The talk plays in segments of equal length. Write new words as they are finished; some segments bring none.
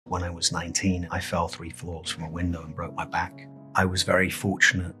when I was 19, I fell 3 floors from a window and broke my back. I was very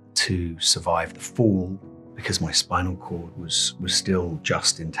fortunate to survive the fall because my spinal cord was still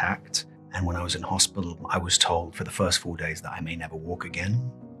just intact. And when I was in hospital, I was told for the first 4 days that I may never walk again.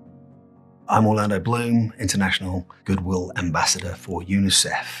 I'm Orlando Bloom, International Goodwill Ambassador for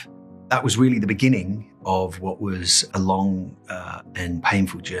UNICEF. That was really the beginning of what was a long and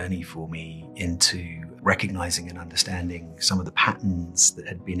painful journey for me into recognizing and understanding some of the patterns that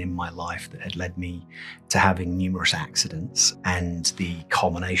had been in my life that had led me to having numerous accidents. And the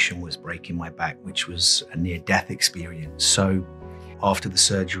culmination was breaking my back, which was a near-death experience. So after the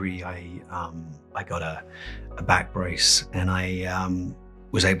surgery, I got a back brace, and I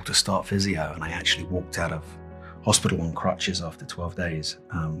was able to start physio, and I actually walked out of hospital on crutches after 12 days,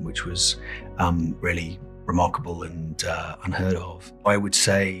 which was really remarkable and unheard of. I would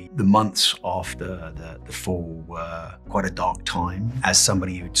say the months after the fall were quite a dark time. As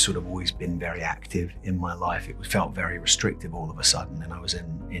somebody who'd sort of always been very active in my life, it felt very restrictive all of a sudden, and I was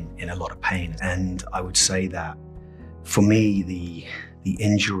in a lot of pain. And I would say that for me, the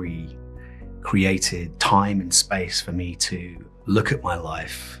injury created time and space for me to look at my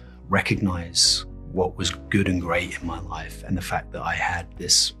life, recognize what was good and great in my life and the fact that I had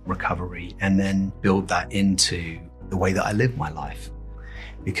this recovery, and then build that into the way that I live my life.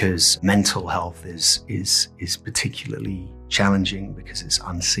 Because mental health is particularly challenging because it's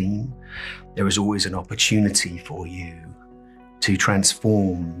unseen. There is always an opportunity for you to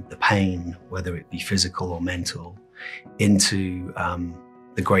transform the pain, whether it be physical or mental, into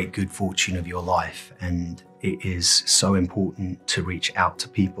the great good fortune of your life. And it is so important to reach out to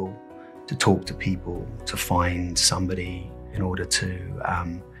people, to talk to people, to find somebody in order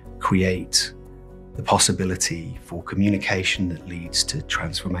to create the possibility for communication that leads to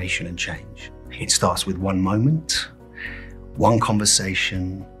transformation and change. It starts with one moment, one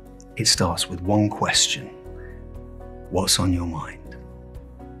conversation. It starts with one question. What's on your mind?